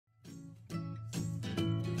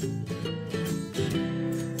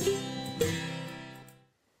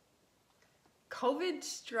COVID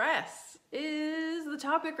stress is the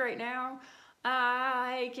topic right now.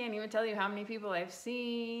 I can't even tell you how many people I've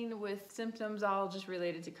seen with symptoms all just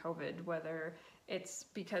related to COVID, whether it's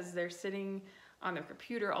because they're sitting on their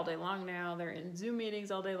computer all day long now, they're in Zoom meetings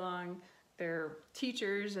all day long, they're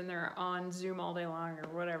teachers and they're on Zoom all day long or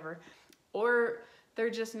whatever, or they're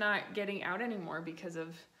just not getting out anymore because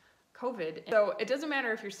of COVID. So it doesn't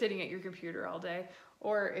matter if you're sitting at your computer all day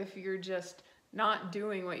or if you're just not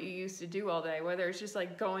doing what you used to do all day, whether it's just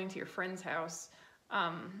like going to your friend's house,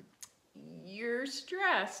 you're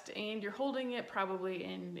stressed and you're holding it probably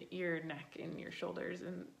in your neck and your shoulders,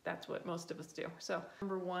 and that's what most of us do. So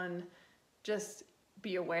number one, just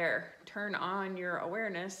be aware. Turn on your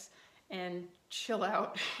awareness and chill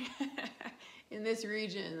out. In this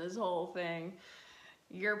region, this whole thing,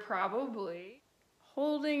 you're probably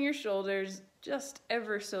holding your shoulders just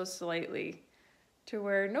ever so slightly to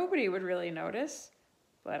where nobody would really notice,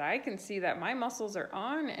 but I can see that my muscles are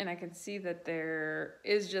on and I can see that there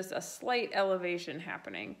is just a slight elevation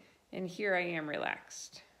happening, and here I am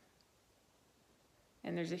relaxed.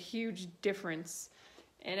 And there's a huge difference,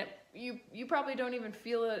 and you probably don't even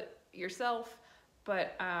feel it yourself,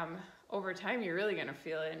 but over time you're really gonna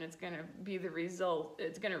feel it, and it's gonna be the result.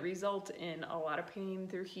 It's gonna result in a lot of pain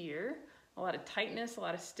through here, a lot of tightness, a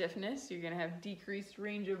lot of stiffness. You're gonna have decreased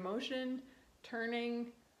range of motion, turning,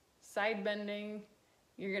 side bending.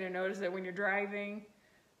 You're gonna notice that when you're driving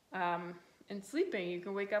and sleeping, you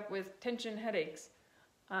can wake up with tension headaches.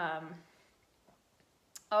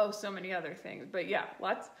 So many other things, but yeah,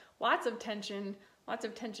 lots of tension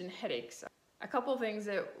headaches. A couple things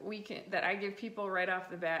that I give people right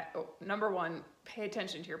off the bat. Number one, pay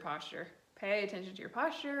attention to your posture. Pay attention to your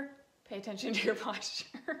posture. Pay attention to your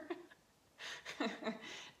posture.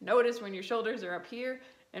 Notice when your shoulders are up here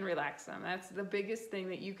and relax them. That's the biggest thing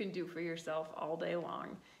that you can do for yourself all day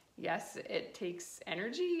long. Yes, it takes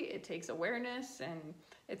energy, it takes awareness, and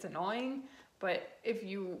it's annoying, but if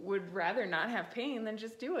you would rather not have pain, then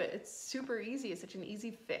just do it. It's super easy. It's such an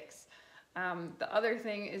easy fix. The other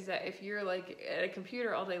thing is that if you're like at a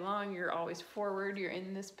computer all day long, you're always forward, you're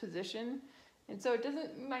in this position, and so it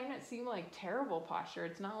might not seem like terrible posture.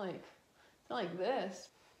 It's not like this,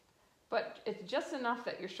 but it's just enough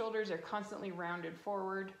that your shoulders are constantly rounded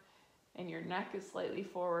forward and your neck is slightly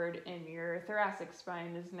forward and your thoracic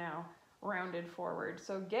spine is now rounded forward.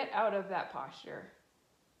 So get out of that posture.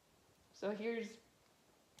 So here's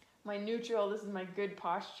my neutral, this is my good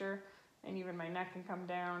posture, and even my neck can come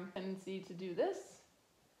down. Tendency to do this.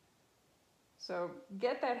 So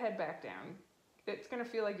get that head back down. It's gonna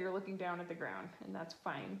feel like you're looking down at the ground, and that's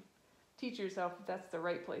fine. Teach yourself if that's the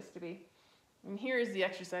right place to be. And here's the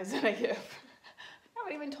exercise that I give. I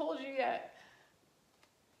haven't even told you yet.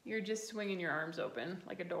 You're just swinging your arms open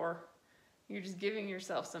like a door. You're just giving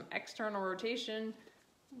yourself some external rotation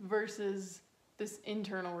versus this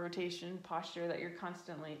internal rotation posture that you're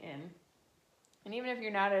constantly in. And even if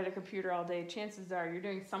you're not at a computer all day, chances are you're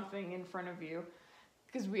doing something in front of you,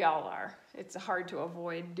 because we all are. It's hard to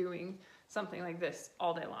avoid doing something like this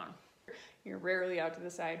all day long. You're rarely out to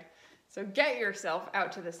the side. So get yourself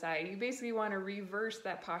out to the side. You basically want to reverse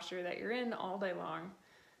that posture that you're in all day long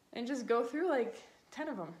and just go through like 10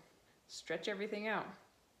 of them. Stretch everything out.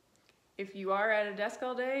 If you are at a desk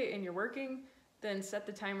all day and you're working, then set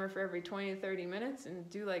the timer for every 20 to 30 minutes and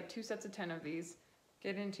do like 2 sets of 10 of these.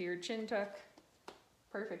 Get into your chin tuck,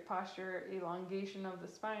 perfect posture, elongation of the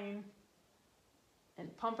spine,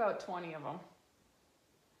 and pump out 20 of them.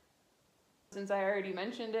 Since I already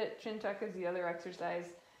mentioned it, chin tuck is the other exercise.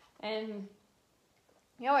 And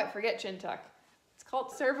you know what, forget chin tuck. It's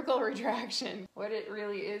called cervical retraction. What it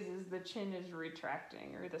really is the chin is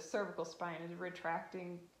retracting, or the cervical spine is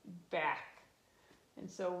retracting back. And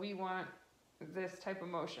so we want this type of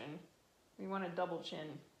motion. We want a double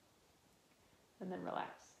chin. And then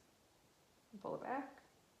relax. And pull it back.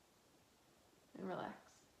 And relax.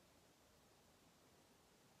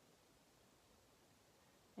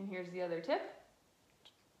 And here's the other tip.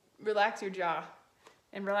 Relax your jaw.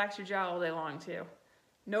 And relax your jaw all day long too.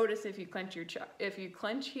 Notice if you clench your jaw. If you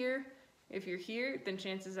clench here, if you're here, then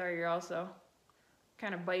chances are you're also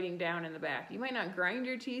kind of biting down in the back. You might not grind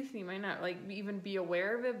your teeth, you might not like even be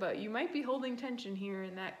aware of it, but you might be holding tension here,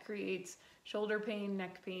 and that creates shoulder pain,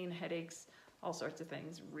 neck pain, headaches, all sorts of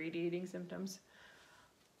things, radiating symptoms.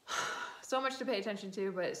 So much to pay attention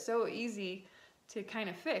to, but it's so easy to kind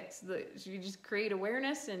of fix. You just create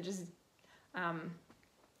awareness and just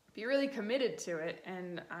be really committed to it,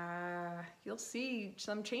 and you'll see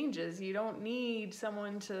some changes. You don't need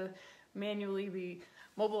someone to manually be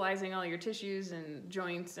mobilizing all your tissues and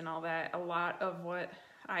joints and all that. A lot of what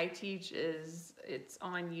I teach is it's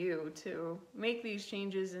on you to make these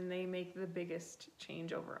changes, and they make the biggest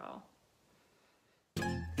change overall.